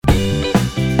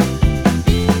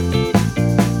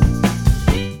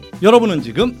여러분은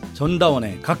지금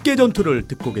전다원의 각계전투를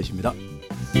듣고 계십니다.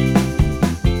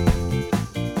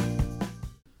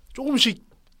 조금씩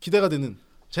기대가 되는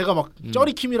제가 막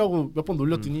쩌리킴이라고 몇 번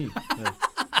놀렸더니 네.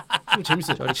 좀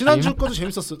재밌어요. 지난주 거도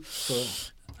재밌었어요.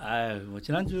 아유 뭐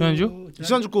지난주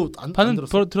거 안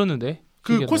들었는데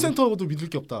그 콜센터도 믿을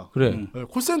게 없다. 그래. 네,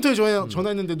 콜센터에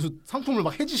전화했는데도 상품을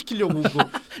막 해지시키려고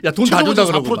야 돈 다 준다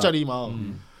그러고 4%짜리 막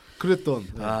그랬던.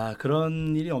 네. 아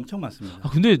그런 일이 엄청 많습니다. 아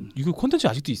근데 이거 콘텐츠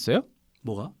아직도 있어요?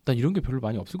 뭐가? 난 이런 게 별로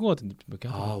많이 없을 것 같은데 몇 개.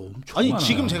 엄청 아니 많아.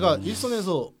 지금 제가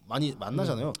일선에서 많이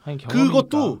만나잖아요. 그것도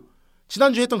그것도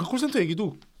지난주에 했던 그 콜센터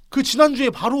얘기도 그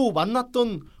지난주에 바로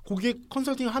만났던 고객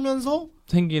컨설팅 하면서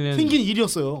생긴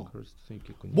일이었어요. 그럴 수도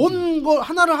있겠군요. 뭔 걸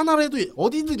하나를 해도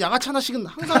어디든 양아치 하나씩은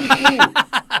항상 있고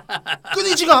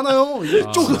끊이지가 않아요.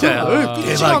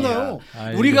 끊이지가 않아요.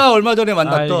 우리가 얼마 전에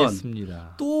만났던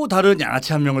알겠습니다. 또 다른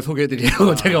양아치 한 명을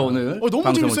소개해드리려고 제가 오늘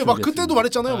너무 재밌어요. 막 그때도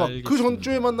말했잖아요. 막 그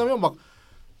전주에 만나면 막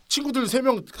친구들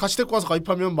 3명 같이 데리고 와서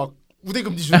가입하면 막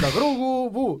우대금리 준다 그러고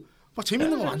뭐 막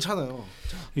재밌는 거 많잖아요.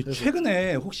 자,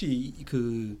 최근에 혹시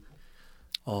그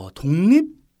독립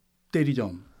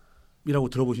대리점이라고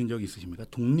들어보신 적 있으십니까?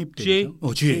 독립 대리점?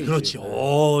 GA 그렇지.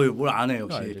 뭘 아네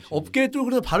역시. 업계에 또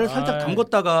그래서 발을 살짝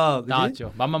담궜다가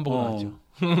나왔죠. 맛만 보고 나왔죠.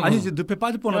 아니 이제 늪에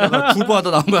빠질 뻔하다가 두 번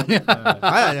하다 나온 거 아니야?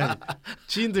 아니.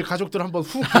 지인들 가족들 한번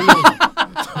훅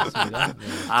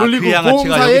돌리고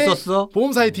돌리고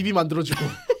보험사에 DB 만들어주고.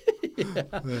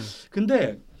 네.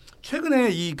 근데 최근에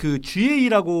이 그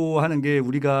GA라고 하는 게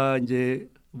우리가 이제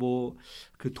뭐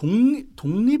그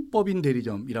독립법인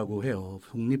대리점이라고 해요.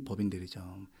 독립법인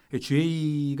대리점.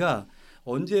 GA가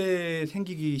언제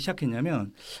생기기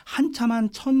시작했냐면 한참 한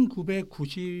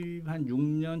 1996년,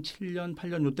 7년,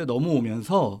 8년 요때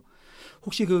넘어오면서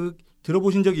혹시 그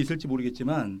들어보신 적이 있을지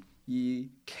모르겠지만 이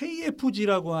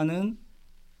KFG라고 하는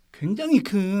굉장히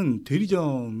큰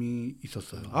대리점이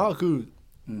있었어요.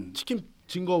 치킨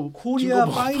증거 코리아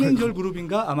파이낸셜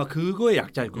그룹인가 아마 그거의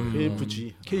약자일 거예요.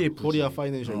 KFG 코리아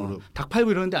파이낸셜 그룹.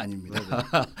 닭팔고 이러는 데 아닙니다.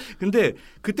 근데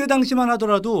그때 당시만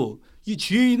하더라도 이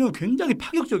GA는 굉장히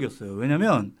파격적이었어요.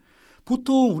 왜냐하면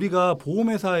보통 우리가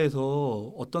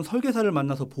보험회사에서 어떤 설계사를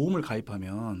만나서 보험을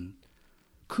가입하면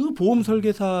그 보험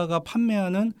설계사가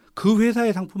판매하는 그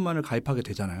회사의 상품만을 가입하게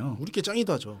되잖아요. 우리 게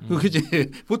짱이다죠.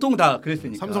 그지 보통 다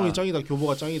그랬으니까. 삼성이 짱이다,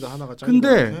 교보가 짱이다, 하나가 짱이다.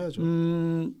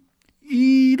 근데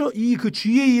이 그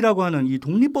GA라고 하는 이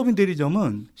독립법인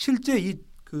대리점은 실제 이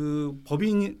그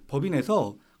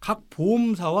법인에서 각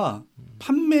보험사와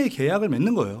판매 계약을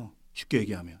맺는 거예요. 쉽게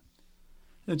얘기하면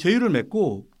제휴를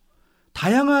맺고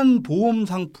다양한 보험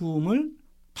상품을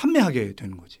판매하게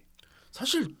되는 거지.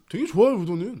 사실 되게 좋아요.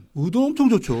 의도 엄청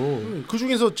좋죠. 그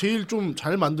중에서 제일 좀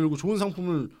잘 만들고 좋은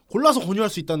상품을 골라서 권유할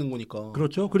수 있다는 거니까.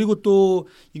 그렇죠. 그리고 또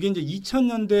이게 이제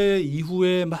 2000년대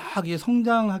이후에 막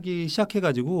성장하기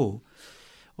시작해가지고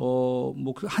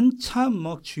뭐 그 한참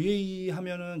막 GA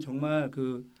하면은 정말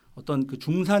그 어떤 그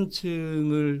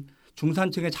중산층의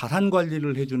자산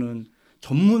관리를 해주는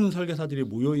전문 설계사들이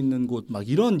모여 있는 곳 막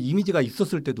이런 이미지가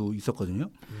있었을 때도 있었거든요.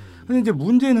 근데 이제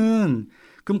문제는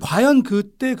그럼 과연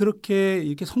그때 그렇게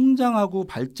이렇게 성장하고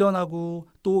발전하고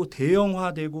또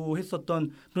대형화되고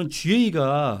했었던 그런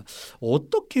GA가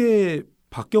어떻게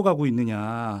바뀌어가고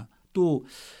있느냐, 또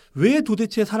왜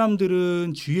도대체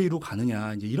사람들은 GA로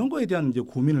가느냐, 이제 이런 거에 대한 이제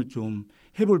고민을 좀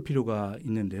해볼 필요가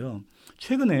있는데요.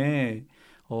 최근에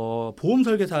보험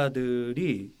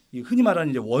설계사들이 흔히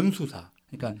말하는 이제 원수사,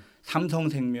 그러니까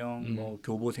삼성생명, 뭐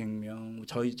교보생명,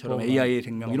 저희처럼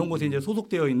AI생명 이런 곳에 이제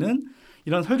소속되어 있는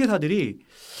이런 설계사들이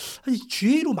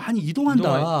GA로 많이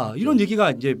이동한다 이런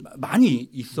얘기가 이제 많이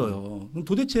있어요. 그럼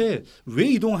도대체 왜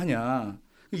이동하냐?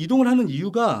 이동을 하는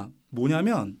이유가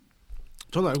뭐냐면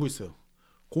저는 알고 있어요.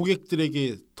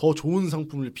 고객들에게 더 좋은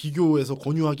상품을 비교해서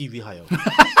권유하기 위하여.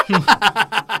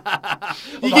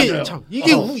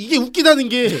 이게 웃기다는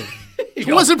게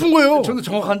정말 슬픈 거예요. 저는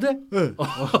정확한데? 네.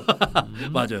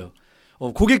 맞아요.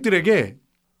 고객들에게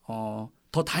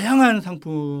더 다양한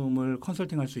상품을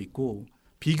컨설팅할 수 있고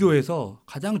비교해서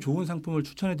가장 좋은 상품을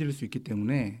추천해 드릴 수 있기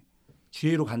때문에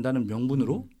GA로 간다는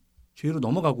명분으로 GA로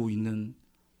넘어가고 있는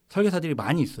설계사들이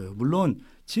많이 있어요. 물론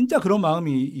진짜 그런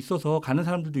마음이 있어서 가는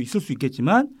사람들도 있을 수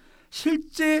있겠지만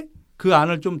실제 그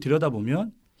안을 좀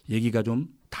들여다보면 얘기가 좀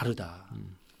다르다.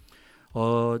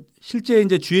 실제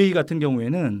이제 GA 같은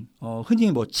경우에는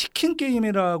흔히 뭐 치킨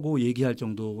게임이라고 얘기할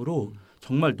정도로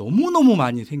정말 너무너무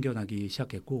많이 생겨나기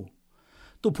시작했고,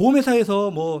 또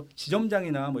보험회사에서 뭐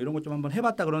지점장이나 뭐 이런 것 좀 한번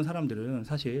해봤다 그런 사람들은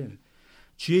사실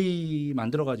GA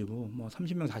만들어가지고 뭐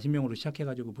 30명, 40명으로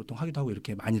시작해가지고 보통 하기도 하고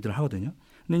이렇게 많이들 하거든요.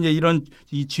 근데 이제 이런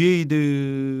이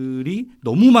GA들이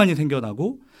너무 많이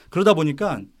생겨나고 그러다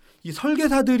보니까 이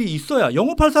설계사들이 있어야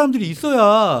영업할 사람들이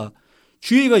있어야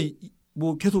GA가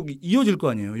뭐 계속 이어질 거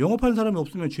아니에요. 영업하는 사람이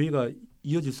없으면 GA가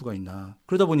이어질 수가 있나.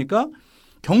 그러다 보니까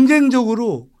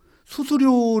경쟁적으로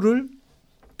수수료를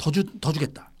더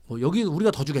주겠다. 여기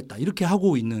우리가 더 주겠다. 이렇게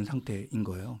하고 있는 상태인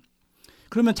거예요.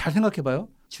 그러면 잘 생각해봐요.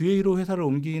 GA로 회사를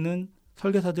옮기는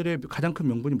설계사들의 가장 큰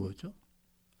명분이 뭐였죠?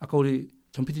 아까 우리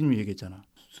전 PD님이 얘기했잖아.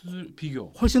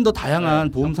 비교. 훨씬 더 다양한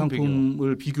네, 보험 상품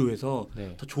상품을 비교해서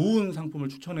네. 더 좋은 상품을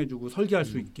추천해주고 설계할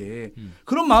수 있게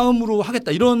그런 마음으로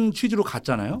하겠다 이런 취지로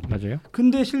갔잖아요. 맞아요.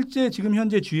 근데 실제 지금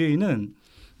현재 GA는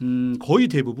거의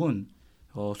대부분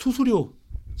수수료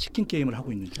치킨 게임을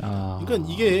하고 있는 중이에요.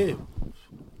 그러니까 이게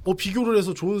뭐 비교를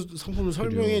해서 좋은 상품을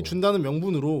설명해 준다는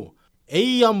명분으로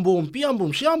A 한 보험, B 한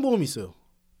보험, C 한 보험이 있어요.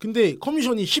 근데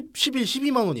커미션이 11,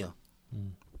 12만 원이야.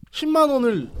 10만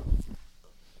원을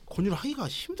권유를 하기가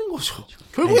힘든 거죠.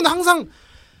 결국에는 항상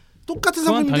똑같은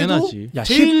상품인데도 당연하지. 야,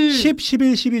 제일 10,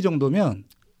 11, 12 정도면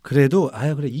그래도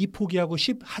그래 2 포기하고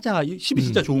 10 하자. 10이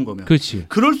진짜 좋은 거면. 그렇지.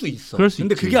 그럴 수 있어. 그럴 수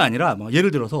근데 있지. 그게 아니라 막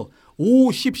예를 들어서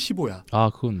 5, 10, 15야.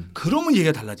 그건 그러면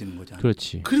얘기가 달라지는 거잖아.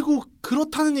 그렇지. 그리고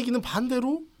그렇다는 얘기는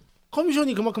반대로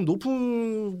커미션이 그만큼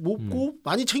높고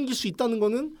많이 챙길 수 있다는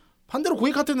거는 반대로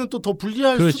고객한테는 또 더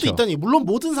불리할 그렇죠. 수도 있다는 얘기. 물론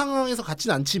모든 상황에서 같진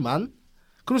않지만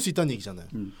그럴 수 있다는 얘기잖아요.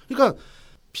 그러니까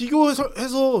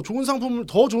비교해서 좋은 상품을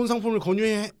더 좋은 상품을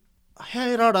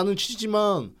권유해라라는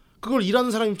취지지만 그걸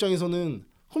일하는 사람 입장에서는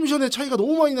커미션의 차이가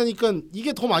너무 많이 나니까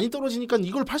이게 더 많이 떨어지니까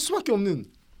이걸 팔 수밖에 없는.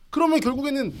 그러면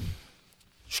결국에는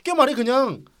쉽게 말해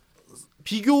그냥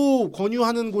비교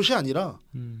권유하는 곳이 아니라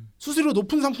수수료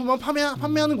높은 상품만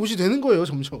판매하는 곳이 되는 거예요,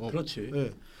 점점. 그렇지.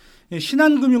 네.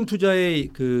 신한금융투자의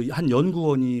그 한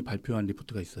연구원이 발표한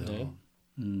리포트가 있어요. 네.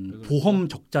 보험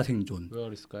적자 생존 왜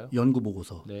그랬을까요? 연구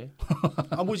보고서. 네.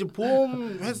 뭐 이제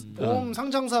보험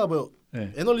상장사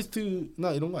네.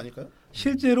 애널리스트나 이런 거 아닐까요?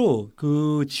 실제로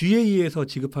그 GA에서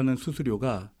지급하는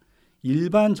수수료가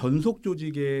일반 전속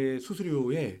조직의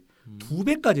수수료의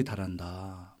 2배까지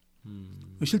달한다.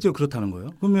 실제로 그렇다는 거예요.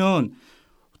 그러면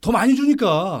더 많이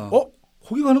주니까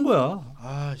거기 가는 거야.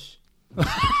 아씨.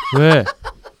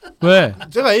 왜?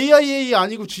 제가 AIA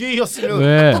아니고 GA였으면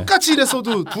왜? 똑같이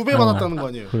일했어도 2배 받았다는 거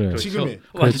아니에요. 그래. 지금의.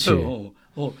 그렇지. 맞아요.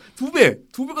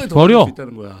 2배까지 더 버려. 받을 수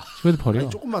있다는 거야. 그래도 버려. 아니,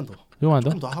 조금만 더. 조금만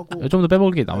조금 더 하고. 좀 더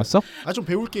빼먹을 게 남았어? 좀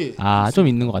배울 게. 좀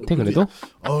있는 것 같아 그래도.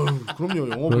 그럼요.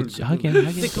 영업을. 그렇지. 하긴.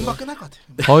 근데 금방 끝날 것 같아.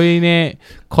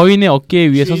 거인의 어깨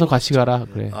위에 서서 같이 가라.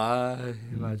 그래.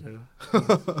 맞아요.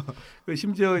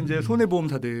 심지어 이제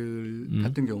손해보험사들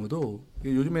같은 경우도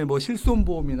요즘에 뭐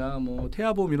실손보험이나 뭐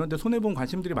태아보험 이런데 손해보험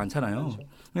관심들이 많잖아요.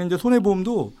 근데 이제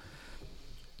손해보험도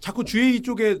자꾸 GA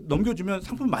쪽에 넘겨주면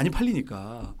상품이 많이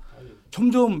팔리니까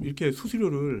점점 이렇게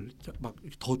수수료를 막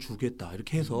더 주겠다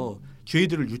이렇게 해서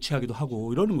GA들을 유치하기도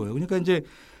하고 이러는 거예요. 그러니까 이제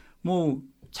뭐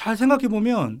잘 생각해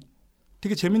보면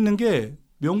되게 재밌는 게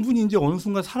명분이 이제 어느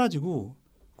순간 사라지고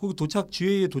그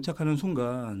GA에 도착하는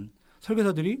순간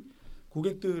설계사들이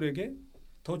고객들에게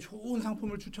더 좋은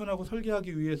상품을 추천하고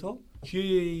설계하기 위해서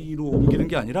GA로 옮기는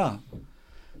게 아니라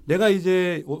내가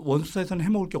이제 원수사에서는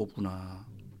해먹을 게 없구나.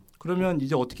 그러면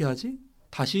이제 어떻게 하지?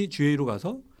 다시 GA로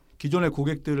가서 기존의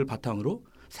고객들을 바탕으로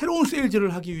새로운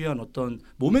세일즈를 하기 위한 어떤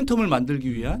모멘텀을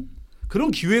만들기 위한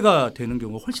그런 기회가 되는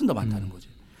경우가 훨씬 더 많다는 거지.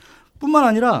 뿐만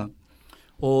아니라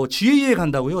GA에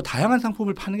간다고요. 다양한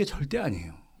상품을 파는 게 절대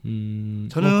아니에요.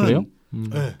 저는 그래요?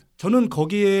 네. 저는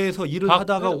거기에서 일을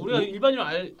하다가 우리가 일반인으로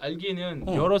알기에는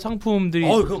여러 상품들이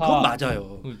그건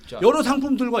맞아요. 여러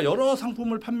상품들과 여러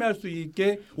상품을 판매할 수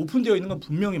있게 오픈되어 있는 건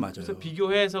분명히 맞아요. 그래서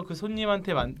비교해서 그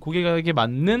손님한테 고객에게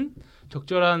맞는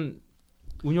적절한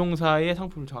운용사의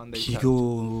상품을 정한다.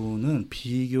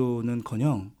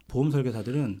 비교는커녕 보험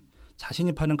설계사들은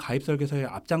자신이 파는 가입 설계서의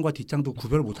앞장과 뒷장도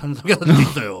구별을 못하는 설계사들도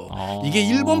있어요. 이게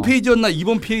 1번 페이지였나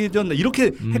 2번 페이지였나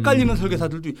이렇게 헷갈리는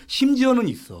설계사들도 심지어는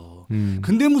있어.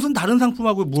 근데 무슨 다른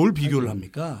상품하고 뭘 비교를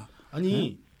합니까?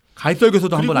 아니 가입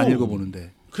설계서도 한번 안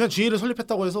읽어보는데. 그냥 GA를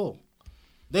설립했다고 해서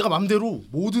내가 맘대로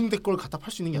모든 데 걸 갖다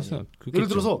팔 수 있는 게 아니에요. 예를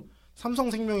들어서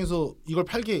삼성생명에서 이걸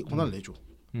팔게 권한을 내줘.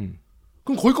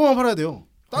 그럼 거기 거만 팔아야 돼요.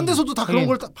 딴 데서도 다 그런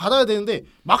걸 받아야 되는데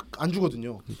막 안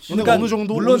주거든요. 그러니까 어느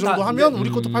정도 하면 우리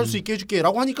것도 팔 수 있게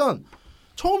해줄게라고 하니까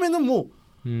처음에는 뭐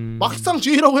막상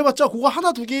GA라고 해봤자 그거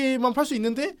하나 두 개만 팔 수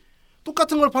있는데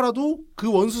똑같은 걸 팔아도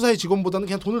그 원수사의 직원보다는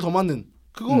그냥 돈을 더 받는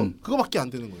그거밖에 안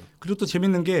되는 거예요. 그리고 또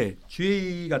재밌는 게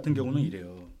GA 같은 경우는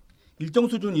이래요. 일정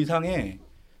수준 이상의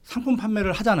상품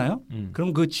판매를 하잖아요.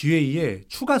 그럼 그 GA에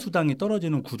추가 수당이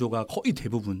떨어지는 구조가 거의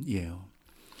대부분이에요.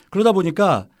 그러다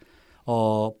보니까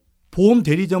보험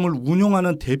대리점을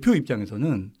운영하는 대표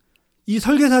입장에서는 이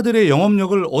설계사들의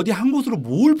영업력을 어디 한 곳으로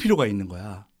모을 필요가 있는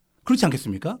거야. 그렇지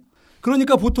않겠습니까?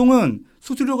 그러니까 보통은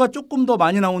수수료가 조금 더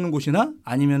많이 나오는 곳이나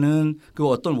아니면은 그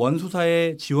어떤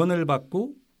원수사의 지원을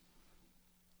받고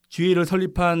GA를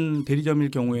설립한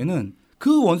대리점일 경우에는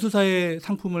그 원수사의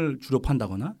상품을 주로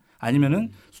판다거나 아니면은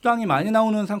수당이 많이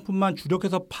나오는 상품만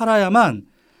주력해서 팔아야만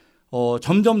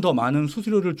점점 더 많은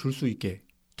수수료를 줄 수 있게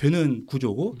되는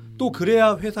구조고 또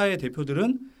그래야 회사의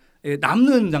대표들은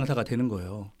남는 장사가 되는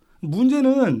거예요.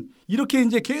 문제는 이렇게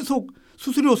이제 계속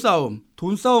수수료 싸움,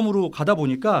 돈 싸움으로 가다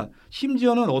보니까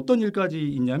심지어는 어떤 일까지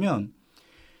있냐면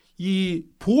이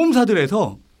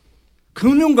보험사들에서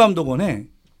금융감독원에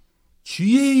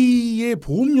GA의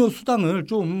보험료 수당을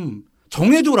좀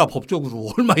정해줘라 법적으로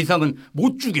얼마 이상은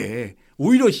못 주게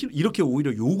오히려 이렇게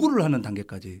오히려 요구를 하는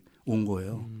단계까지 온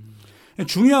거예요.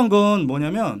 중요한 건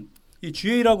뭐냐면 이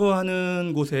GA라고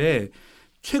하는 곳에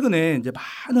최근에 이제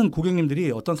많은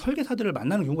고객님들이 어떤 설계사들을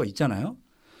만나는 경우가 있잖아요.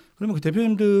 그러면 그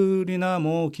대표님들이나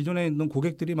뭐 기존에 있는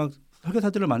고객들이 막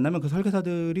설계사들을 만나면 그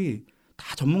설계사들이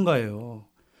다 전문가예요.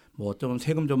 뭐 어떤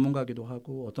세금 전문가기도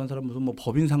하고 어떤 사람 무슨 뭐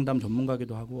법인 상담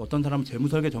전문가기도 하고 어떤 사람은 재무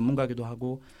설계 전문가기도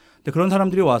하고 근데 그런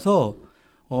사람들이 와서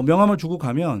명함을 주고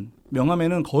가면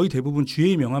명함에는 거의 대부분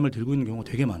GA 명함을 들고 있는 경우가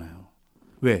되게 많아요.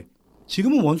 왜?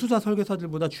 지금은 원수사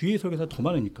설계사들보다 GA 설계사 더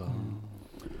많으니까.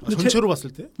 전체로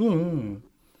봤을 때?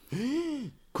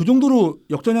 그 정도로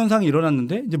역전 현상이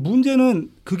일어났는데 이제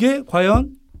문제는 그게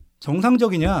과연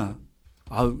정상적이냐?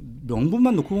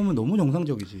 명분만 놓고 보면 너무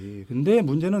정상적이지. 근데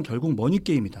문제는 결국 머니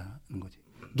게임이다는 거지.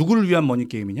 누구를 위한 머니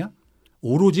게임이냐?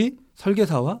 오로지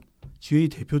설계사와 GA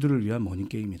대표들을 위한 머니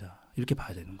게임이다. 이렇게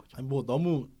봐야 되는 거죠. 아니, 뭐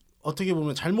너무 어떻게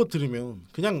보면 잘못 들으면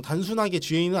그냥 단순하게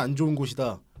GA는 안 좋은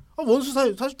곳이다.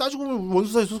 원수사에 사실 따지고 보면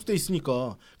원수사에 소속돼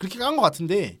있으니까 그렇게 깐 것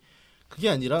같은데 그게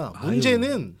아니라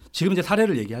문제는 지금 이제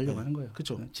사례를 얘기하려고 하는 거예요.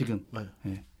 그렇죠. 지금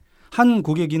네. 한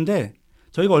고객인데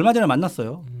저희가 얼마 전에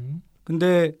만났어요.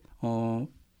 근데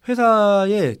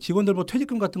회사에 직원들 뭐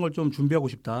퇴직금 같은 걸 좀 준비하고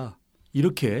싶다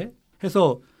이렇게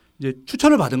해서 이제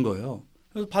추천을 받은 거예요.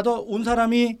 그래서 받아온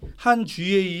사람이 한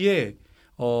GA의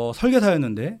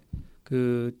설계사였는데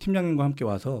그 팀장님과 함께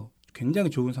와서 굉장히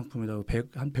좋은 상품이라고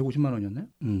한 150만 원이었나요?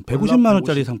 150만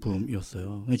원짜리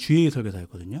상품이었어요. GA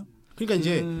설계사였거든요. 그러니까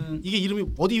이제 이게 이름이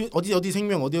어디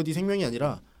생명 어디 생명이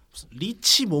아니라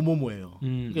리치 뭐뭐뭐예요.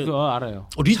 그거 알아요.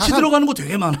 리치 들어가는 거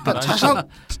되게 많아. 그러니까 자산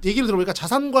얘기를 들어보니까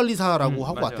자산관리사라고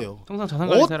하고 맞아요. 왔대요. 항상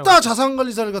자산관리사라고. 어디다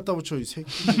자산관리사를 갖다 붙여 이 새끼.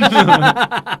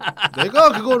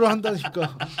 내가 그거를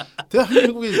한다니까.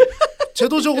 대한민국이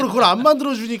제도적으로 그걸 안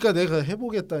만들어 주니까 내가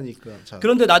해보겠다니까. 자.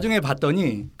 그런데 나중에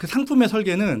봤더니 그 상품의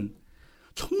설계는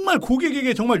정말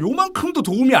고객에게 정말 요만큼도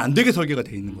도움이 안 되게 설계가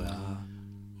돼 있는 거야.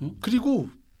 그리고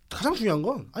가장 중요한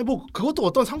건 아니 뭐 그것도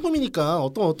어떤 상품이니까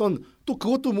어떤 또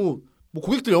그것도 뭐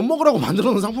고객들 엿먹으라고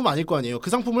만들어 놓은 상품 아닐 거 아니에요. 그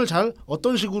상품을 잘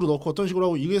어떤 식으로 넣고 어떤 식으로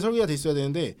하고 이게 설계가 돼 있어야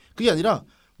되는데 그게 아니라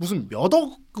무슨 몇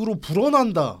억으로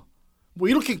불어난다 뭐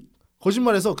이렇게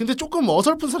거짓말해서 근데 조금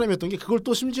어설픈 사람이었던 게 그걸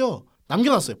또 심지어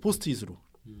남겨놨어요. 포스트잇으로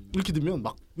이렇게 넣으면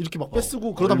막 이렇게 막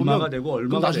빼쓰고 그러다 보면 되고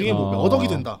얼마가 나중에 되고. 뭐 몇 억이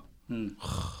된다.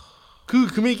 그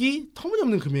금액이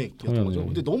터무니없는 금액이었던 거죠.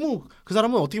 근데 너무 그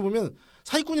사람은 어떻게 보면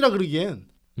사기꾼이라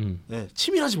그러기엔 네,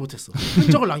 치밀하지 못했어.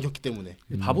 흔적을 남겼기 때문에.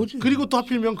 바보지. 그리고 또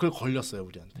하필이면 그걸 걸렸어요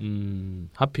우리한테.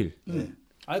 하필. 네.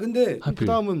 근데 그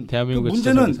다음은 대한민국의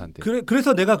문제는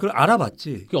그래서 내가 그걸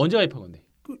알아봤지. 그게 언제 가입한 건데?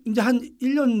 이제 한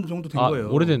 1년 정도 된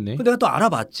거예요. 오래됐네. 근데 내가 또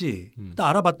알아봤지. 또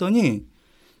알아봤더니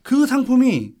그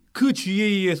상품이 그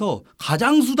GA에서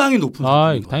가장 수당이 높은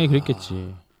상품인 거야. 당연히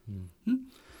그랬겠지.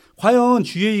 과연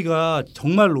GA가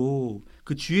정말로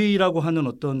그 GA라고 하는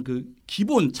어떤 그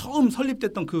기본 처음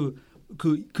설립됐던 그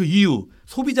이유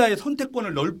소비자의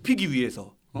선택권을 넓히기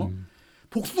위해서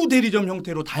복수 대리점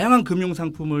형태로 다양한 금융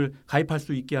상품을 가입할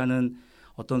수 있게 하는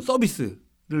어떤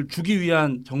서비스를 주기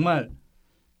위한 정말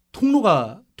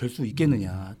통로가 될 수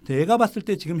있겠느냐. 내가 봤을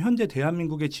때 지금 현재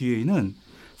대한민국의 GA는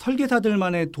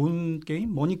설계사들만의 돈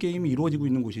게임, 머니 게임이 이루어지고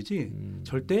있는 곳이지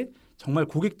절대 정말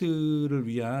고객들을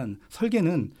위한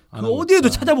설계는 그 어디에도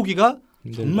찾아보기가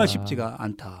정말 쉽지가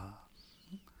않다.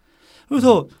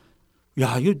 그래서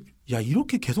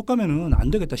이렇게 계속 가면은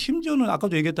안 되겠다. 심지어는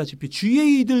아까도 얘기했다시피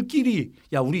GA들끼리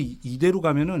우리 이대로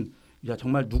가면은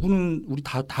정말 누구는 우리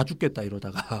다 죽겠다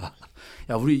이러다가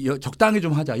우리 적당히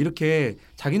좀 하자 이렇게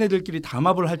자기네들끼리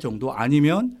담합을 할 정도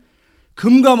아니면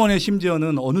금감원에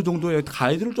심지어는 어느 정도의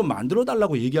가이드를 좀 만들어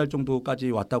달라고 얘기할 정도까지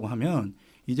왔다고 하면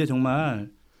이제 정말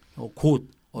곧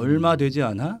얼마 되지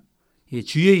않아 이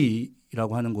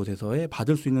GA라고 하는 곳에서의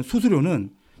받을 수 있는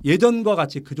수수료는 예전과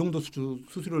같이 그 정도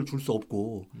수수료를 줄 수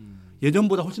없고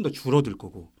예전보다 훨씬 더 줄어들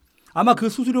거고 아마 그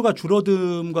수수료가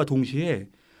줄어듦과 동시에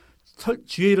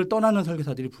GA를 떠나는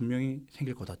설계사들이 분명히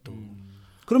생길 거다 또.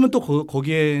 그러면 또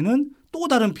거기에는 또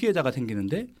다른 피해자가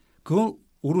생기는데 그건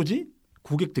오로지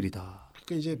고객들이다.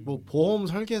 그러니까 이제 뭐 보험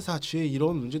설계사 GA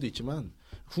이런 문제도 있지만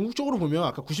궁극적으로 보면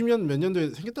아까 90년 몇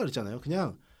년도에 생겼다 그랬잖아요.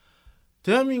 그냥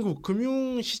대한민국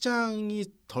금융시장이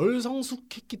덜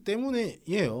성숙했기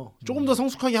때문에예요. 조금 더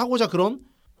성숙하게 하고자 그런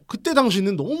그때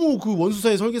당시는 너무 그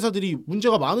원수사의 설계사들이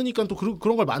문제가 많으니까 또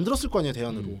그런 걸 만들었을 거 아니야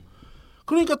대안으로.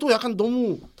 그러니까 또 약간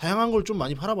너무 다양한 걸 좀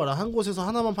많이 팔아봐라. 한 곳에서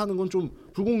하나만 파는 건 좀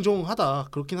불공정하다.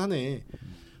 그렇긴 하네.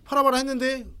 팔아봐라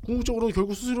했는데 궁극적으로는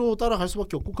결국 수수료 따라갈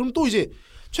수밖에 없고 그럼 또 이제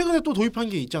최근에 또 도입한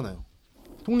게 있잖아요.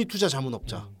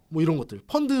 독립투자자문업자 뭐 이런 것들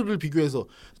펀드를 비교해서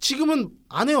지금은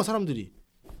안 해요 사람들이.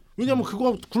 왜냐면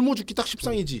그거 굶어 죽기 딱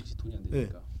십상이지. 네.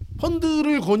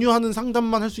 펀드를 권유하는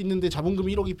상담만 할 수 있는데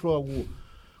자본금이 1억 2%하고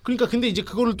그러니까 근데 이제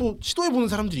그거를 또 시도해보는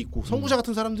사람들이 있고 선구자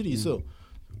같은 사람들이 있어요.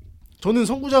 저는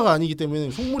선구자가 아니기 때문에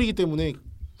속물이기 때문에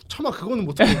차마 그거는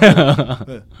못하겠어요.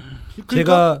 네.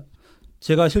 그러니까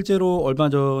제가 실제로 얼마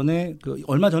전에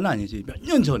얼마 전은 아니지 몇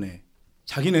년 전에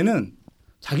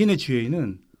자기네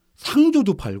GA는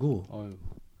상조도 팔고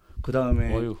그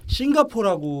다음에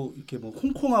싱가포르하고 이렇게 뭐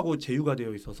홍콩하고 제휴가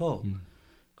되어 있어서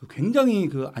그 굉장히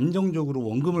그 안정적으로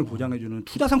원금을 보장해주는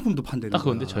투자 상품도 판대는. 딱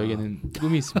그런데 저에게는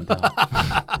꿈이 있습니다.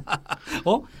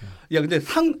 야 근데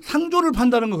상조를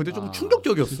판다는 거 그때 조금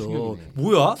충격적이었어.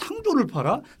 뭐야 상조를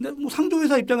팔아? 근데 뭐 상조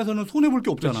회사 입장에서는 손해 볼 게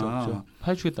없잖아.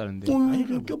 팔주겠다는데.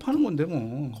 아니 껴 파는 건데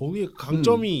뭐. 거기에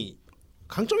강점이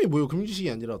뭐예요? 금융지식이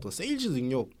아니라 어떤 세일즈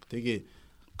능력 되게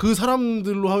그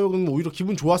사람들로 하여금 오히려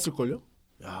기분 좋았을 걸요.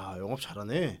 야 영업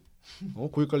잘하네.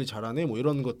 고객 관리 잘하네. 뭐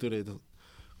이런 것들에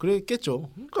그랬겠죠.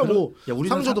 그러니까 뭐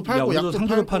상조도 팔고 약도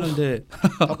상조도 파는데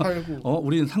다 팔고.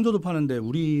 우리는 상조도 파는데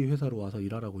우리 회사로 와서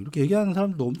일하라고 이렇게 얘기하는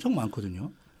사람들도 엄청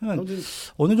많거든요. 그러니까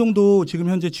어느 정도 지금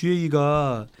현재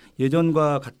GA가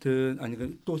예전과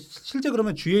같은 또 실제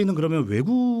그러면 GA는 그러면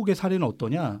외국의 사례는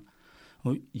어떠냐?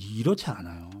 이렇지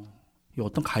않아요.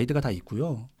 어떤 가이드가 다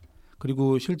있고요.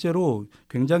 그리고 실제로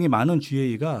굉장히 많은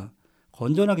GA가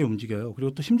건전하게 움직여요.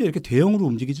 그리고 또 심지어 이렇게 대형으로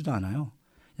움직이지도 않아요.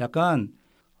 약간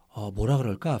뭐라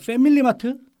그럴까?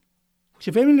 패밀리마트?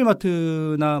 혹시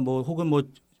패밀리마트나 뭐 혹은 뭐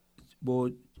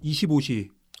 25시.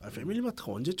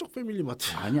 패밀리마트가 언제적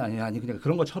패밀리마트? 아니 그냥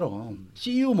그런 것처럼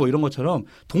CU 뭐 이런 것처럼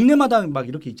동네마다 막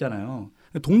이렇게 있잖아요.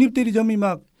 독립 대리점이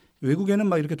막 외국에는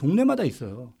막 이렇게 동네마다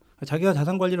있어요. 자기가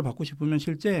자산 관리를 받고 싶으면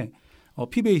실제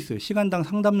피베이스 시간당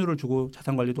상담료를 주고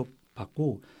자산 관리도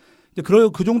받고. 근데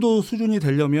그 정도 수준이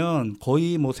되려면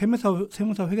거의 뭐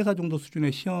세무사 회계사 정도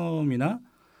수준의 시험이나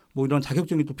뭐 이런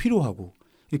자격증이 또 필요하고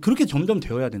그렇게 점점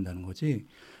되어야 된다는 거지.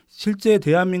 실제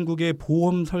대한민국의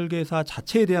보험 설계사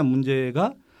자체에 대한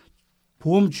문제가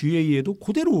보험 GA에도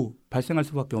그대로 발생할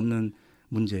수밖에 없는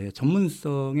문제,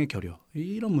 전문성의 결여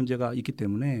이런 문제가 있기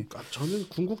때문에 저는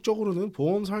궁극적으로는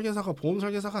보험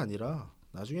설계사가 아니라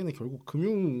나중에는 결국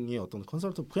금융의 어떤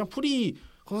컨설턴트 그냥 프리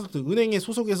컨설턴트 은행에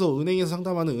소속해서 은행에서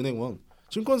상담하는 은행원,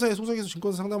 증권사에 소속해서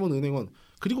증권사 상담하는 은행원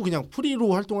그리고 그냥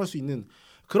프리로 활동할 수 있는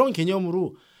그런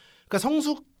개념으로 그러니까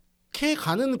성숙해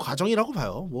가는 과정이라고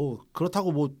봐요. 뭐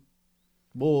그렇다고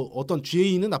뭐 어떤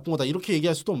GA는 나쁜 거다 이렇게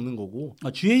얘기할 수도 없는 거고.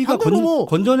 GA가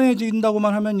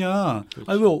건전해진다고만 하면야.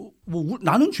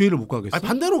 나는 GA를 못 가겠어.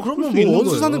 반대로 그러면 뭐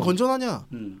원수사는 건전하냐?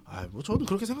 뭐 저는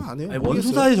그렇게 생각 안 해요.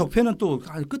 원수사의 적폐는 또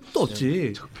끝도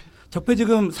없지. 적폐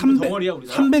지금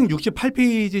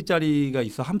 368페이지짜리가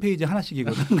있어. 한 페이지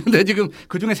하나씩이거든. 근데 지금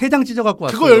그중에 3장 찢어갖고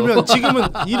왔어. 그거 열면 지금은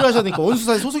일을 하셔야 되니까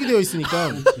원수사에 소속이 되어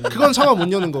있으니까 그건 차마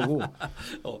못 여는 거고.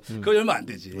 그거 열면 안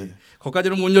되지.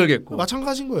 거기까지는 못 열겠고.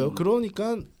 마찬가지인 거예요.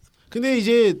 그러니까 근데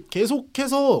이제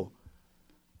계속해서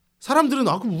사람들은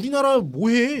그럼 우리나라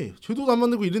뭐해? 제도도 안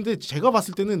만들고 이런데 제가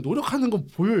봤을 때는 노력하는 건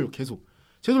보여요. 계속.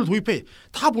 제도를 도입해.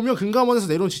 다 보면 금감원에서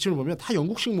내려온 지침을 보면 다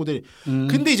영국식 모델.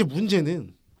 근데 이제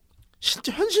문제는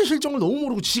실제 현실 실정을 너무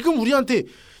모르고 지금 우리한테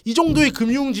이 정도의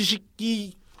금융 지식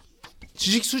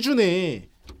수준의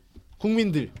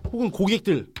국민들 혹은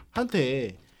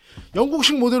고객들한테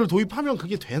영국식 모델을 도입하면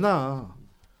그게 되나?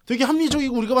 되게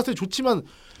합리적이고 우리가 봤을 때 좋지만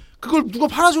그걸 누가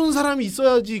팔아주는 사람이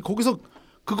있어야지 거기서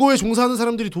그거에 종사하는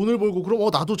사람들이 돈을 벌고 그럼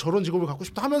나도 저런 직업을 갖고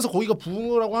싶다 하면서 거기가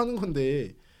부흥을 하고 하는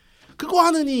건데 그거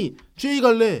하느니 GA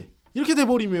갈래? 이렇게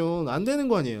돼버리면 안 되는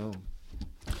거 아니에요.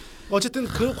 어쨌든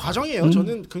그 과정이에요.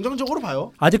 저는 긍정적으로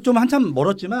봐요. 아직 좀 한참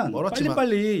멀었지만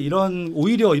빨리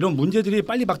오히려 이런 문제들이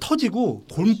빨리 막 터지고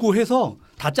곪고 해서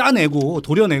다 짜내고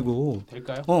도려내고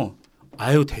될까요?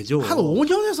 되죠. 한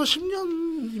 5년에서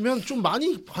 10년이면 좀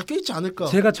많이 바뀌어 있지 않을까?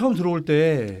 제가 처음 들어올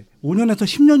때 5년에서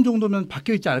 10년 정도면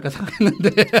바뀌어 있지 않을까 생각했는데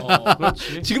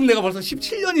지금 내가 벌써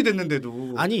 17년이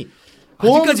됐는데도 아니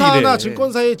보험사나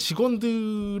증권사의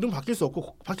직원들은 바뀔 수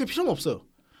없고 바뀔 필요는 없어요.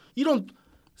 이런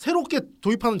새롭게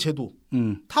도입하는 제도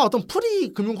다 어떤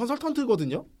프리 금융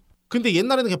컨설턴트거든요. 근데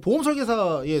옛날에는 그냥 보험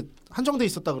설계사에 한정돼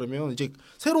있었다 그러면 이제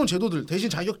새로운 제도들 대신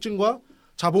자격증과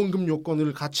자본금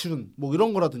요건을 갖춘 뭐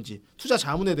이런 거라든지 투자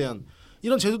자문에 대한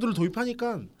이런 제도들을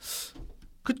도입하니까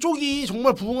그쪽이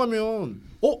정말 부흥하면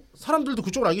사람들도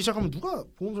그쪽을 알기 시작하면 누가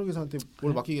보험설계사한테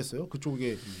뭘 맡기겠어요?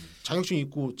 그쪽에 자격증이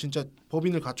있고 진짜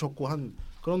법인을 갖췄고 한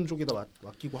그런 쪽에다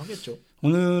맡기고 하겠죠.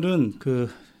 오늘은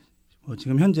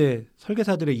지금 현재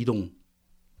설계사들의 이동이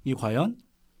과연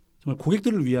정말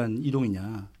고객들을 위한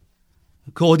이동이냐,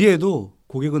 그 어디에도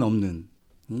고객은 없는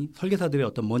설계사들의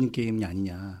어떤 머니 게임이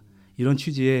아니냐, 이런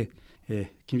취지의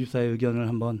김 집사의 의견을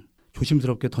한번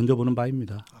조심스럽게 던져보는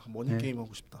바입니다. 머니 게임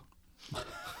하고 싶다.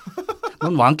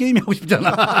 넌 왕 게임 하고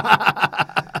싶잖아.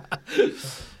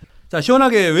 자,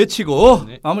 시원하게 외치고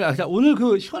마무리. 자, 오늘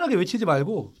시원하게 외치지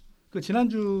말고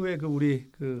지난주에 우리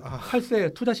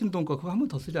 8세 투자 신동 거 그거 한 번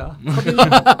더 쓰자.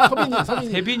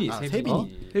 세빈이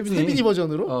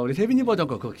버전으로? 우리 세빈이 버전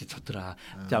거 그거 좋더라.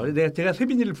 자, 우리 제가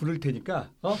세빈이를 부를 테니까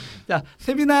자,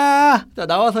 세빈아, 자,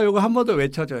 나와서 이거 한 번 더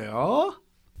외쳐줘요.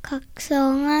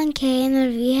 각성한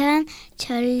개인을 위한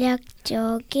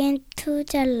전략적인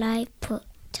투자 라이프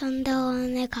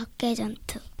전다원의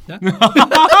각계전투. 야,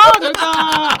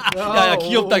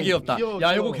 귀엽다.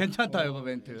 야, 이거 괜찮다, 이거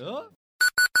멘트.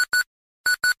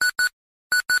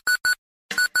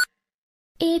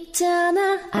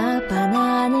 있잖아 아빠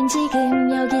나는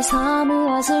지금 여기서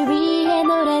무엇을 위해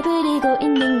노래 부르고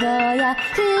있는 거야.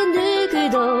 그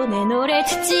누구도 내 노래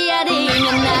듣지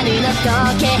않으면 나는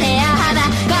어떻게 해야 하나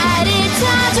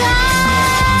가르쳐줘.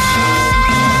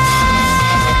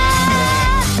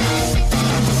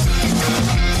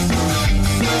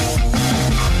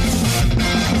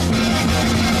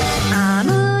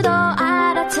 아무도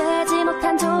알아채지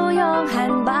못한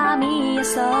조용한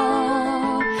밤이었어.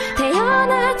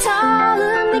 태어나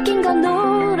처음 느낀 건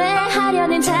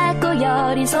노래하려는 작고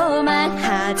여린 소망.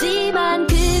 하지만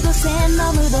그곳엔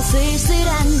너무도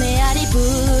쓸쓸한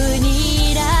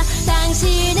메아리뿐이라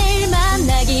당신을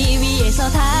만나기 위해서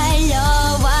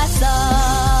달려왔어.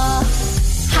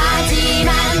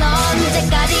 하지만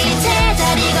언제까지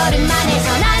제자리 걸음만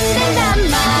해선 안 된단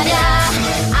말야.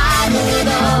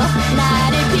 아무도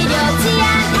나를 필요치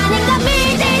않다는 건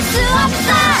믿을 수 없어.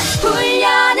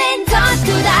 훈련은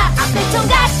전투다. 앞에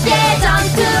총각계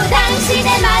전투.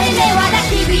 당신의 말을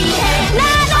내와닿기 위해 난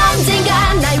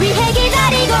언젠가 날 위해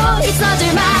기다리고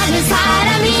있어줄 많은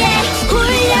사람 위해.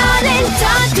 훈련은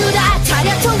전투다.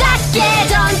 차렷 총각계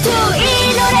전투. 이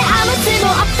노래 아무 쓸모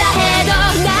없다 해도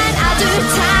난 아주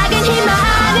작은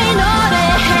희망을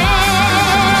노래해.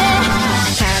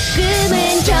 가끔은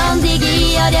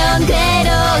견디기 어려운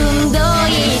괴로움도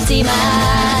있지만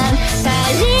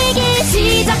달리기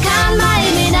시작한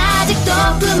마음은 아직도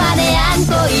품 안에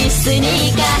안고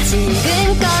있으니까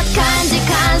지금껏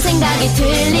간직한 생각이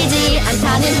틀리지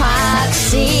않다는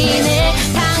확신을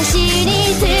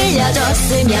당신이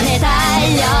들려줬으면 해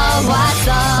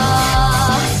달려왔어.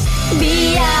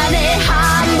 미안해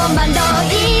한 번만 더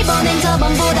이번엔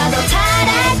저번보다 더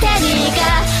잘할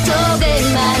테니까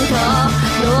조금만 더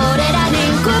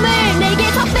노래라는 꿈을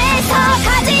내게서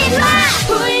뺏어가지마.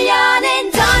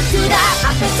 훈련은 전투다.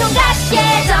 앞에 총각계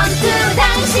전투.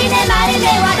 당신의 말을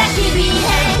내와닿기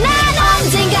위해 난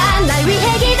언젠가 날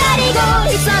위해 기다리고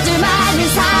있어줄 많은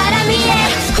사람 위해.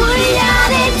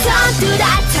 훈련은 전투다.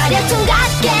 차렷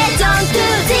총각계 전투.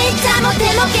 진짜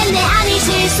못해 먹겠네 아니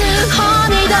실수.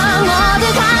 오늘도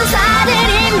모두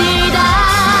감사드려.